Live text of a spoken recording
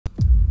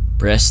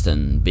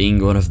Preston,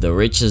 being one of the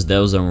richest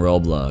devs on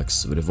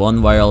Roblox, with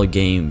one viral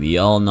game we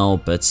all know,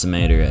 Pet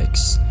Simulator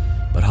X.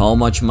 But how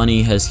much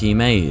money has he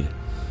made?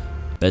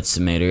 Pet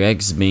Simulator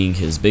X, being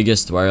his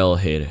biggest viral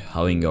hit,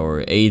 having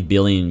over 8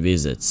 billion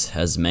visits,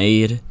 has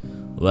made...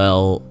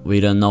 well, we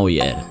don't know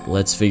yet,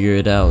 let's figure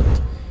it out.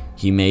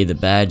 He made a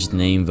badge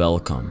named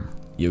Welcome.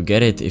 You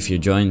get it if you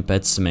join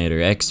Pet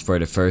Simulator X for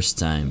the first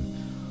time.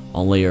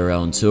 Only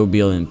around 2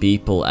 billion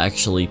people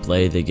actually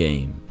play the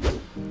game.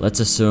 Let's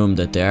assume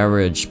that the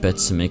average Pet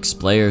Sim X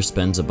player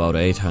spends about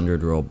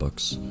 800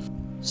 Robux.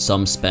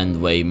 Some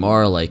spend way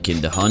more, like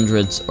in the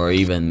hundreds or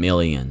even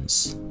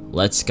millions.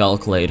 Let's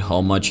calculate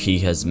how much he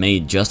has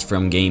made just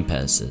from game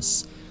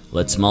passes.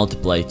 Let's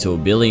multiply 2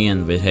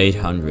 billion with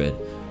 800.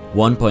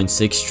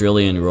 1.6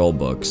 trillion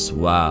Robux,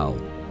 wow.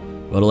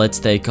 But let's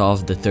take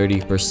off the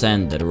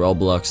 30% that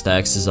Roblox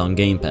taxes on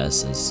game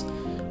passes.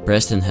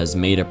 Preston has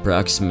made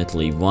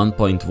approximately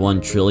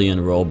 1.1 trillion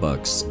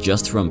Robux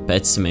just from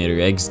Pet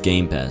Simulator X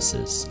game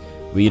passes.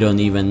 We don't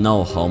even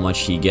know how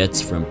much he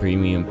gets from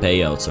premium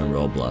payouts on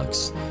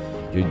Roblox.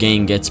 Your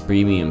game gets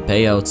premium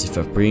payouts if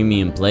a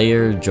premium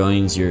player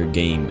joins your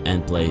game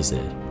and plays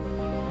it.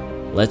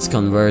 Let's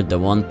convert the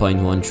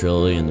 1.1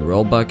 trillion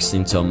Robux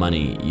into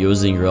money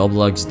using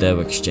Roblox dev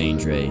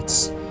exchange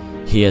rates.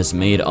 He has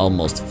made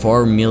almost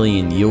 4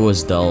 million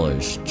US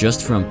dollars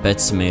just from Pet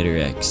Simulator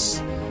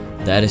X.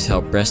 That is how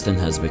Preston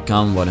has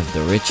become one of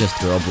the richest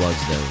Roblox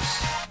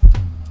devs.